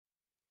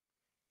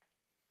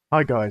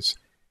Hi guys,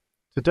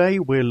 today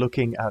we're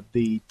looking at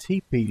the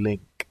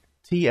TP-Link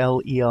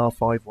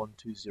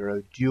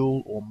TL-ER5120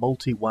 dual or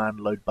multi WAN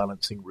load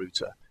balancing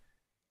router,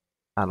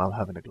 and I'm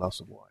having a glass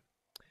of wine.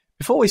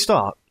 Before we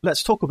start,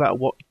 let's talk about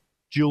what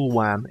dual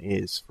WAN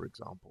is, for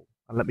example,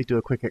 and let me do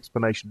a quick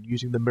explanation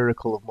using the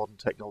miracle of modern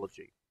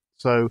technology.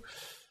 So,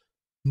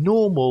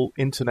 normal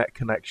internet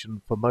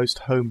connection for most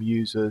home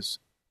users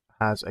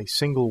has a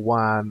single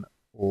WAN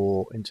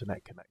or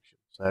internet connection.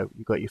 So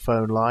you've got your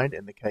phone line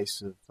in the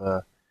case of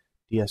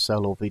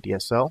DSL or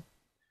VDSL,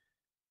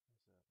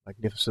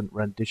 magnificent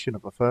rendition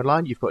of a phone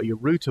line. You've got your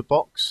router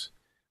box,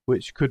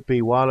 which could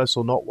be wireless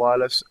or not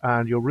wireless,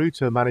 and your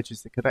router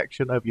manages the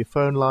connection over your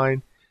phone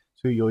line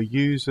to your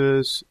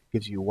users,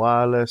 gives you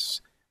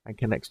wireless, and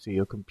connects to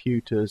your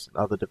computers and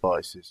other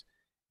devices.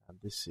 And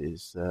this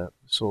is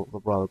sort of a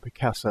rather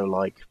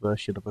Picasso-like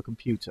version of a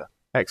computer.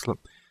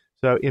 Excellent.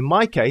 So in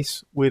my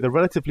case, with a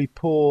relatively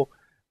poor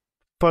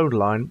phone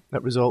line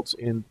that results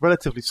in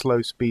relatively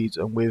slow speeds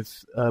and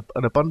with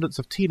an abundance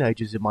of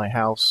teenagers in my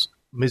house,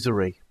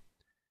 misery.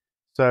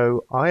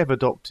 So I have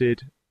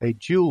adopted a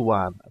dual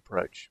WAN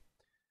approach.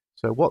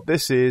 So what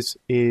this is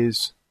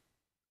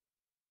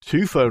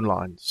two phone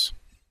lines.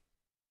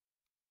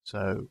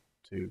 So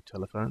two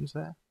telephones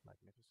there.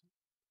 Magnificent.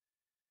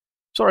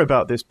 Sorry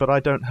about this, but I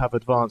don't have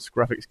advanced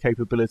graphics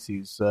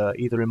capabilities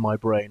either in my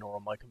brain or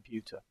on my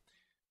computer.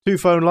 Two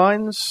phone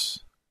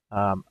lines,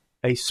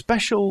 a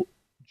special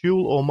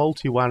dual or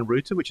multi-WAN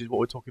router, which is what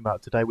we're talking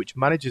about today, which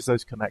manages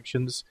those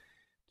connections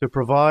to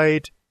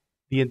provide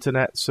the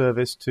internet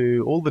service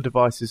to all the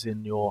devices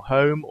in your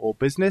home or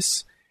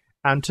business.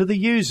 And to the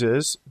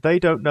users, they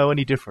don't know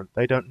any different.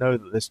 They don't know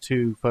that there's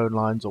two phone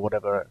lines or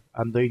whatever.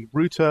 And the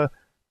router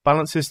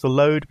balances the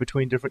load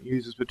between different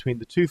users between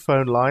the two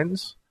phone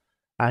lines,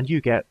 and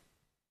you get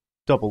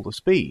double the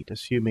speed,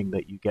 assuming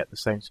that you get the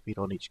same speed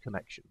on each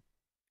connection.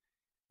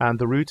 And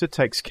the router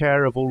takes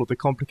care of all of the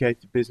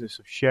complicated business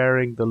of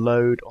sharing the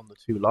load on the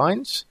two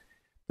lines.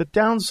 The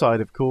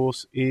downside, of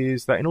course,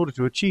 is that in order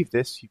to achieve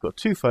this, you've got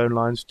two phone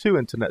lines, two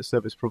internet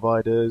service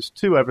providers,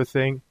 two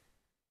everything,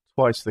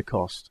 twice the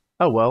cost.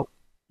 Oh well,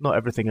 not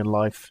everything in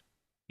life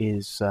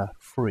is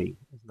free,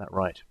 isn't that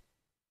right?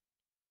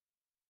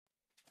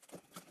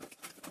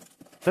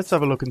 Let's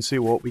have a look and see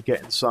what we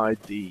get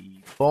inside the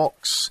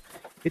box.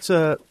 It's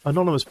an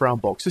anonymous brown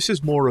box. This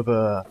is more of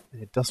an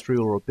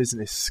industrial or a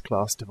business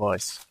class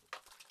device.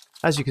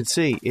 As you can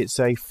see, it's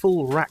a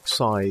full rack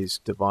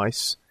size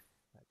device.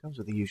 It comes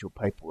with the usual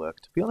paperwork.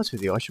 To be honest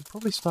with you, I should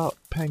probably start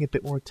paying a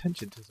bit more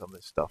attention to some of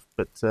this stuff,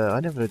 but I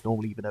never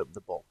normally even open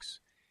the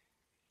box.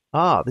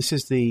 This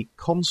is the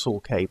console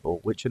cable,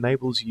 which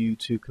enables you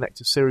to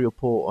connect a serial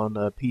port on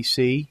a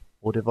PC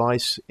or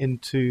device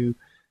into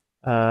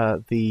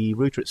the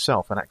router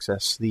itself and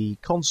access the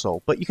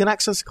console. But you can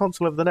access the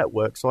console over the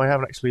network, so I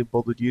haven't actually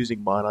bothered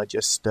using mine. I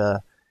just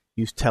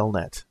use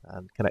Telnet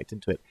and connect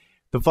into it.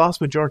 The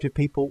vast majority of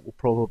people will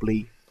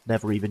probably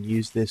never even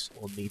use this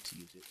or need to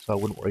use it, so I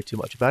wouldn't worry too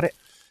much about it.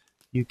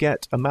 You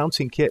get a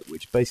mounting kit,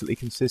 which basically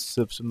consists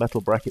of some metal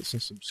brackets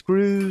and some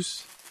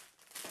screws.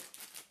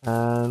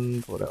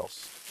 And what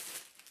else?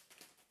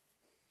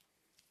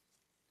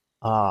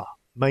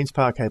 Mains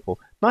power cable.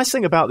 Nice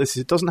thing about this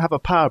is it doesn't have a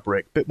power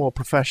brick, a bit more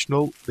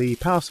professional. The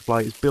power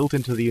supply is built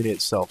into the unit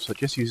itself, so it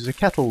just uses a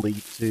kettle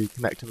lead to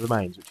connect to the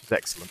mains, which is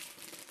excellent.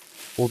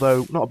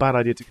 Although, not a bad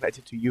idea to connect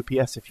it to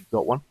UPS if you've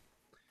got one.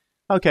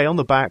 Okay, on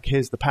the back,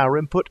 here's the power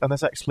input, and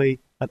there's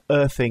actually an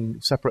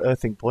separate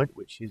earthing point,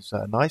 which is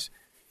nice.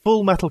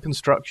 Full metal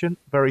construction,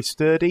 very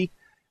sturdy.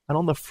 And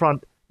on the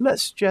front,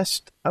 let's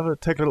just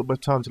take a little bit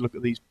of time to look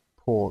at these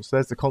ports.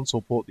 There's the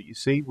console port that you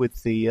see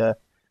with the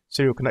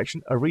serial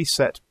connection, a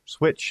reset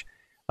switch,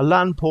 a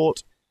LAN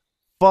port.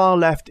 Far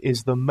left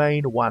is the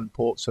main WAN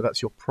port, so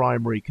that's your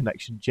primary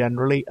connection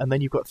generally. And then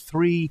you've got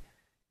three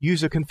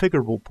user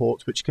configurable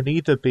ports, which can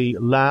either be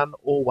LAN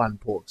or WAN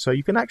ports. So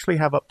you can actually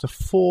have up to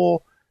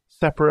 4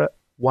 separate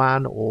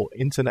WAN or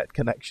internet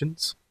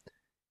connections,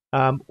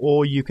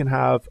 or you can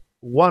have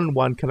one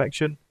WAN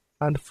connection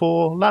and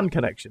 4 LAN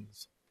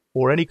connections,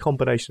 or any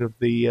combination of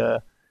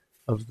the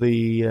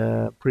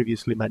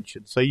previously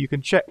mentioned. So you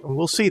can check, and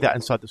we'll see that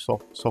inside the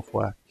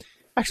software.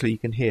 Actually, you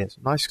can hear it's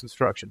nice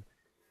construction.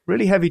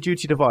 Really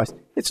heavy-duty device.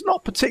 It's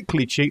not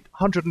particularly cheap,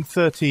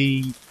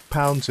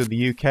 £130 in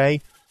the UK.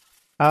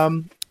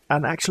 And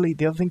actually,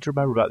 the other thing to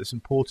remember about this,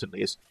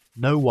 importantly, is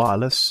no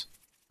wireless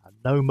and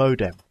no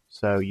modem.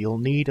 So you'll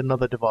need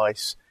another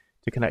device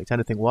to connect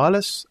anything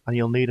wireless, and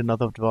you'll need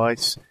another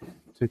device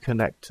to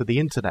connect to the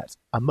internet,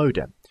 a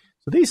modem.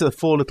 So these are the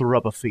 4 little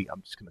rubber feet.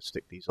 I'm just going to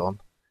stick these on,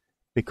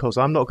 because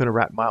I'm not going to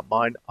rack mount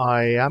mine.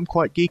 I am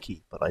quite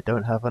geeky, but I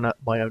don't have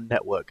my own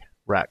network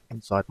rack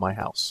inside my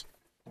house.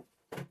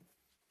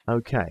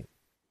 Okay.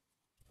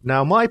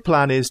 Now my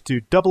plan is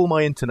to double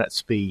my internet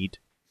speed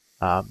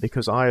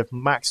because I have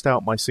maxed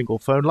out my single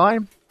phone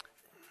line.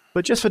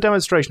 But just for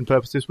demonstration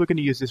purposes, we're going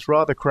to use this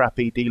rather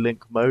crappy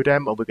D-Link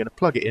modem, and we're going to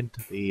plug it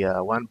into the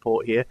WAN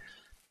port here.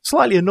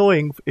 Slightly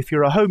annoying if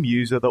you're a home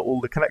user that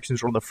all the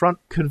connections are on the front.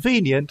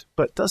 Convenient,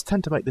 but does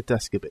tend to make the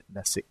desk a bit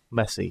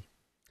messy.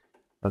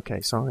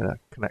 Okay, so I'm going to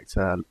connect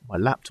my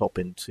laptop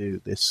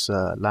into this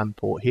LAN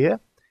port here.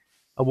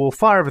 And we'll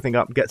fire everything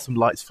up and get some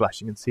lights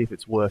flashing and see if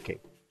it's working.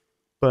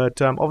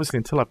 But obviously,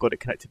 until I've got it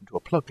connected into a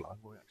plug line,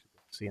 we won't actually be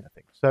able to see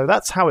anything. So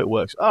that's how it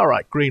works. All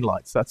right, green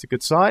lights. That's a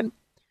good sign.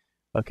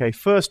 Okay,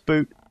 first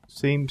boot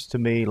seems to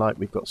me like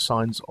we've got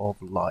signs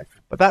of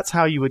life. But that's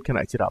how you would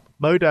connect it up.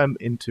 Modem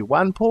into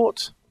WAN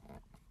port,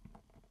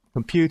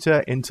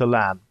 computer into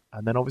LAN.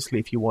 And then obviously,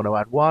 if you want to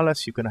add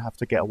wireless, you're going to have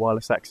to get a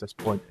wireless access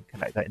point and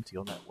connect that into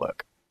your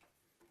network.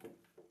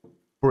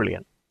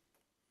 Brilliant.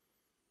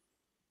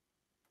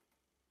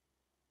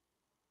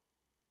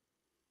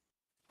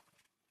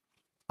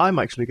 I'm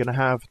actually going to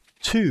have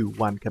two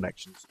WAN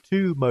connections,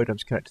 two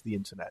modems connected to the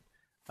internet.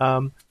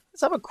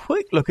 Let's have a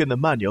quick look in the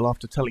manual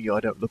after telling you I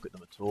don't look at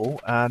them at all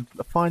and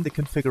find the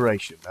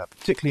configuration. I'm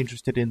particularly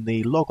interested in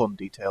the logon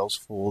details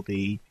for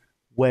the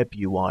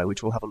WebUI,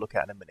 which we'll have a look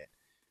at in a minute.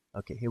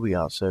 Okay, here we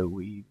are. So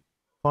we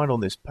find on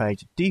this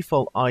page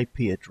default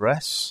IP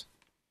address,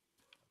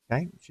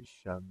 okay, which is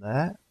shown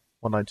there,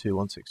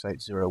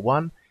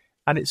 192.168.0.1,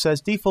 and it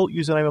says default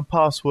username and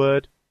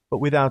password, but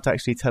without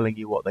actually telling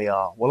you what they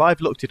are. Well,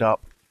 I've looked it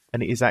up,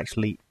 and it is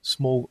actually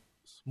small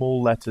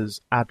letters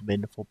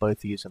admin for both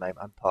the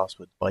username and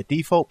password by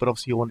default, but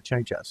obviously you'll want to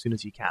change that as soon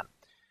as you can.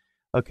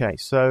 Okay,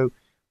 so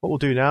what we'll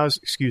do now is,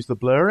 excuse the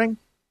blurring,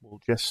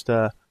 we'll just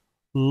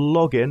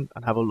log in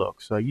and have a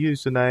look. So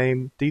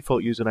username,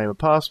 default username and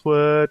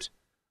password,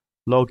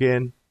 login,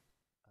 and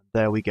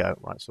there we go.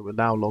 Right, so we're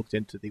now logged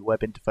into the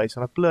web interface,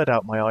 and I've blurred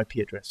out my IP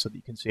address so that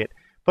you can see it.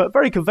 But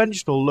very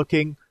conventional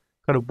looking,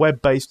 kind of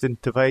web-based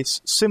interface,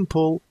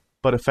 simple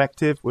but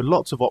effective with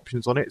lots of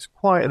options on it. It's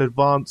quite an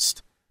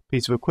advanced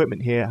piece of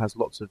equipment here. It has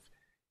lots of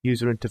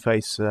user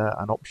interface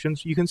and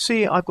options. You can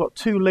see I've got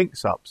two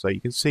links up. So you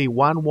can see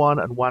WAN 1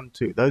 and WAN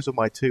 2. Those are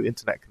my two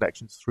internet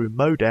connections through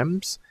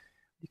modems.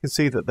 You can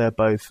see that they're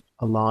both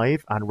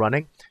alive and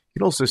running. You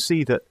can also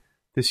see that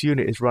this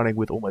unit is running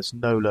with almost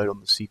no load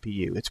on the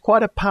CPU. It's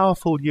quite a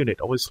powerful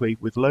unit. Obviously,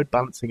 with load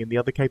balancing and the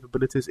other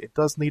capabilities, it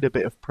does need a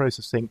bit of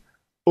processing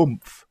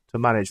oomph to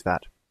manage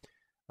that.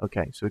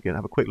 Okay, so we're going to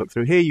have a quick look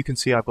through here. You can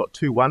see I've got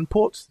two WAN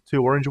ports,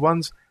 two orange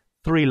ones,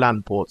 three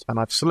LAN ports, and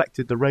I've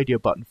selected the radio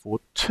button for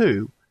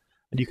 2.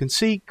 And you can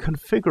see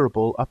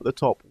configurable up at the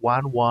top,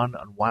 WAN 1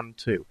 and WAN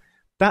 2.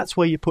 That's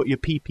where you put your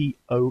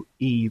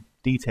PPOE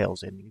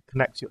details in. You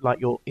connect it like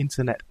your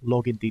internet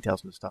login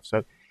details and stuff.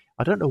 So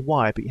I don't know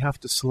why, but you have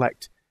to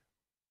select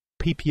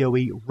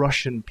PPOE,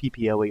 Russian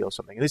PPOE or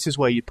something. And this is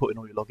where you put in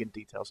all your login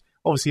details.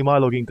 Obviously, my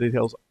login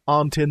details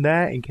aren't in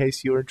there in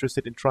case you're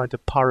interested in trying to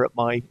pirate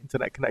my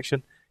internet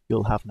connection.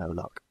 You'll have no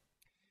luck.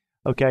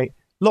 Okay,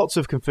 lots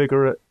of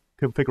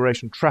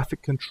configuration,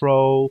 traffic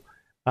control,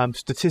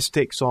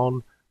 statistics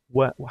on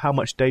how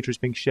much data is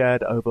being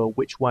shared over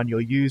which one you're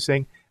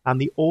using,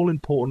 and the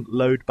all-important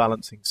load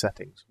balancing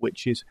settings,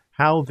 which is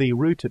how the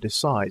router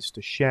decides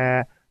to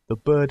share the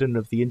burden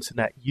of the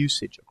internet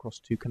usage across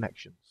two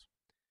connections.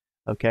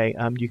 Okay,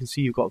 you can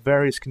see you've got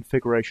various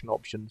configuration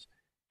options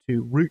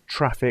to route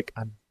traffic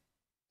and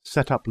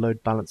set up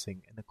load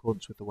balancing in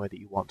accordance with the way that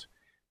you want.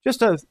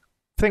 Just a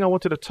thing I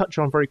wanted to touch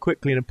on very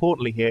quickly and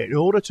importantly here, in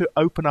order to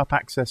open up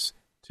access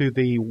to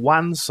the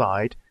WAN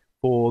side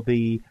for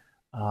the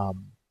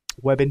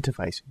web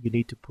interface, you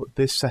need to put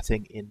this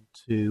setting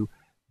into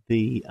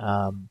the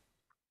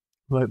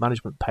remote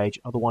management page,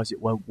 otherwise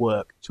it won't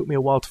work. It took me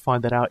a while to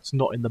find that out. It's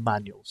not in the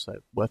manual, so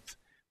worth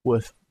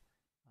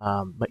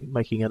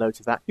making a note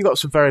of that. You've got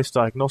some various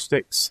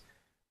diagnostics.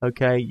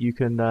 Okay, you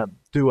can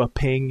do a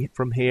ping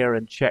from here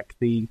and check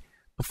the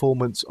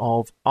performance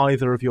of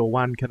either of your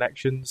WAN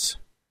connections.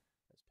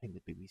 Let's ping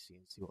the BBC and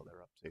see what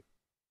they're up to.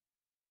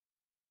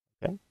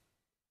 Okay,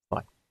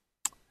 fine.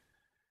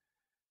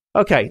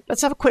 Okay,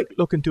 let's have a quick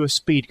look and do a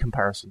speed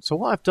comparison. So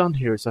what I've done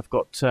here is I've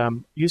got,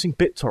 using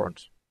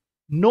Bittorrent,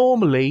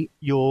 normally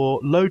your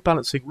load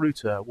balancing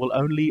router will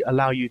only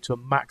allow you to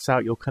max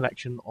out your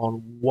connection on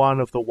one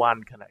of the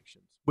WAN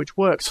connections, which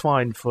works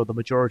fine for the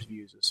majority of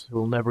users who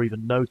will never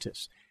even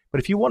notice. But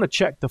if you want to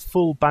check the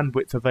full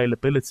bandwidth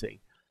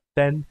availability,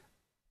 then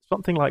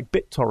something like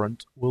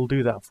Bittorrent will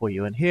do that for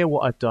you. And here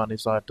what I've done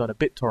is I've done a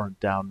Bittorrent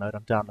download.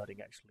 I'm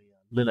downloading actually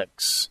a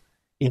Linux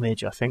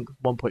image, I think,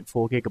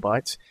 1.4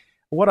 gigabytes.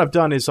 What I've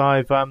done is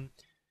I've done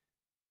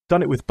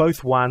it with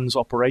both WANs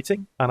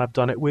operating, and I've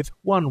done it with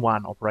one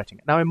WAN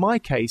operating. Now, in my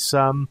case,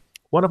 one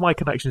of my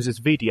connections is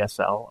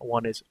VDSL,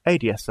 one is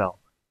ADSL.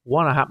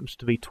 One happens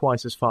to be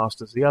twice as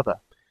fast as the other.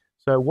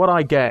 So what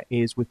I get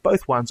is, with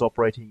both WANs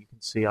operating, you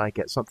can see I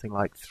get something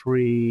like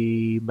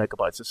 3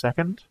 megabytes a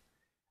second.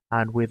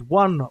 And with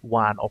one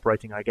WAN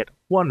operating, I get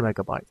 1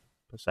 megabyte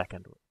per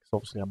second. Because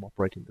obviously I'm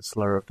operating the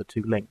slower of the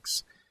two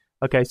links.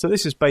 Okay, so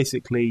this is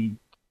basically,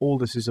 all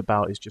this is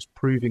about is just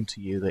proving to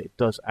you that it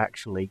does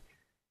actually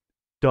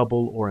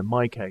double, or in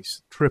my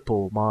case,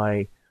 triple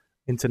my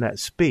internet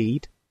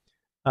speed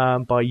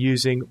by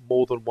using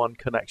more than one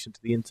connection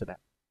to the internet.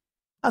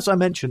 As I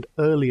mentioned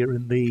earlier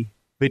in the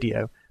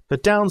video, the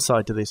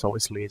downside to this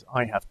obviously is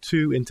I have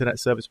 2 internet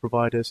service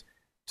providers,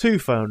 2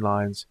 phone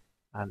lines,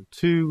 and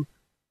 2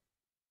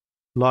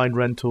 line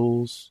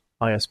rentals,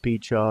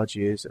 ISP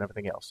charges, and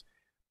everything else.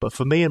 But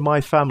for me and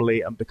my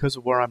family, and because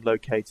of where I'm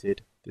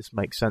located, this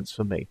makes sense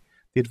for me.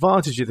 The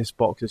advantage of this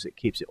box is it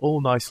keeps it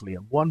all nicely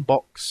in one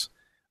box,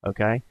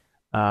 okay?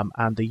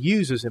 And the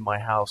users in my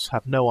house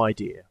have no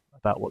idea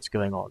about what's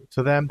going on.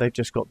 To them, they've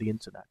just got the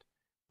internet.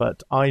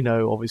 But I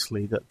know,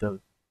 obviously, that the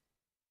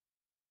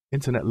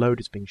internet load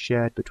is being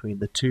shared between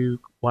the two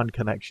WAN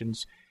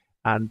connections,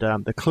 and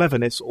the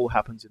cleverness all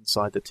happens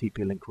inside the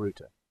TP-Link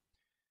router.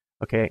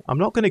 Okay, I'm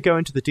not going to go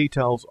into the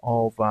details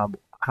of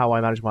how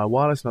I manage my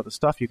wireless and other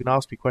stuff. You can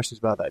ask me questions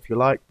about that if you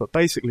like, but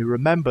basically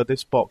remember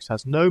this box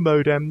has no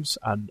modems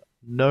and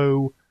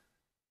no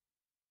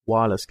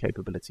wireless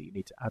capability. You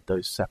need to add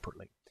those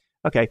separately.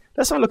 Okay,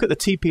 let's have a look at the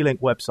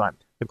TP-Link website.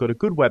 They've got a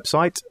good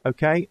website,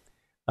 okay.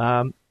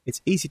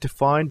 It's easy to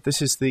find.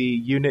 This is the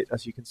unit,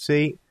 as you can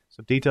see,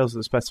 some details of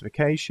the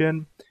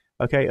specification.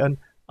 Okay, and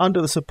under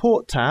the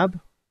support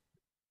tab,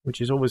 which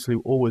is obviously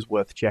always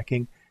worth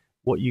checking,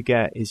 what you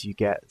get is you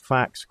get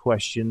facts,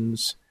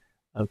 questions,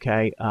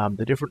 okay,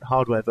 the different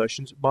hardware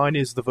versions. Mine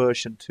is the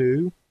version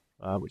 2,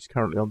 which is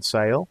currently on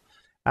sale.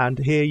 And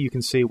here you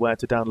can see where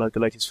to download the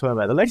latest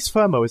firmware. The latest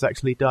firmware was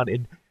actually done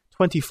in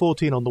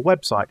 2014 on the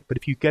website, but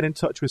if you get in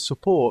touch with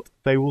support,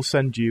 they will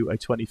send you a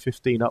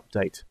 2015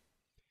 update.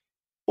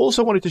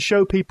 Also wanted to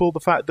show people the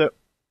fact that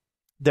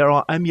there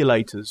are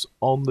emulators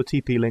on the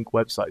TP-Link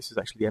website. This is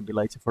actually the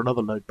emulator for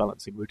another load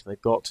balancing router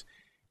they've got.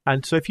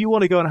 And so if you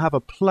want to go and have a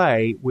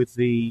play with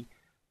the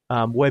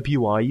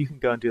WebUI, you can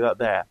go and do that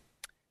there.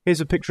 Here's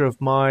a picture of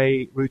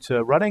my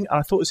router running.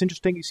 I thought it was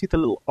interesting. You see the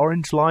little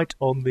orange light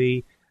on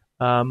the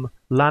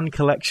LAN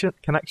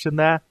connection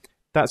there?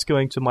 That's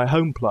going to my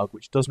home plug,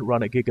 which doesn't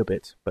run at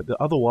Gigabit. But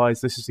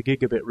otherwise, this is a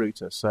Gigabit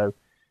router. So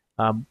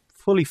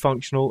fully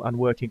functional and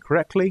working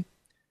correctly.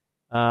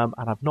 And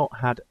I've not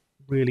had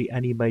really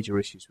any major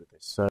issues with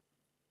this. So,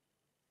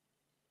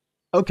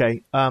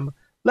 okay,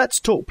 let's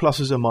talk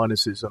pluses and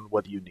minuses on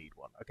whether you need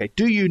one. Okay,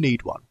 do you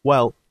need one?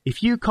 Well,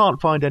 if you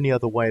can't find any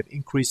other way of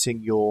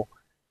increasing your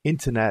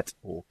internet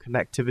or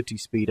connectivity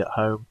speed at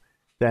home,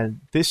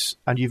 then this,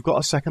 and you've got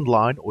a second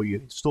line or you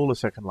install a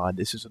second line,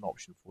 this is an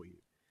option for you.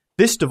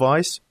 This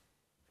device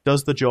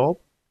does the job.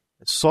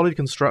 It's solid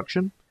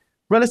construction,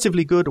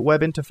 relatively good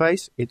web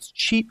interface. It's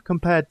cheap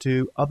compared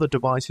to other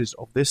devices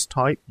of this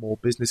type, more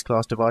business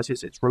class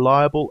devices. It's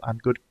reliable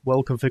and good,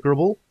 well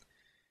configurable.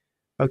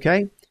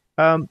 Okay.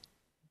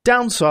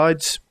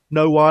 Downsides,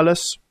 no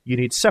wireless. You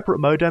need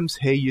separate modems.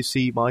 Here you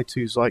see my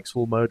two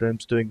Zyxel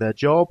modems doing their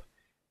job.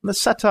 And the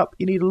setup,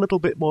 you need a little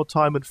bit more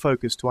time and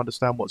focus to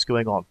understand what's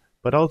going on.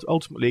 But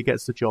ultimately, it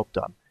gets the job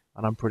done.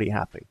 And I'm pretty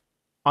happy.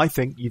 I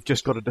think you've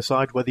just got to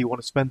decide whether you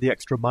want to spend the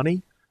extra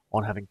money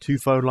on having two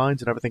phone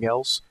lines and everything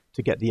else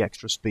to get the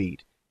extra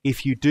speed.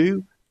 If you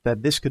do,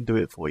 then this can do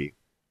it for you.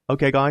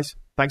 Okay, guys,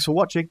 thanks for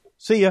watching.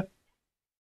 See ya.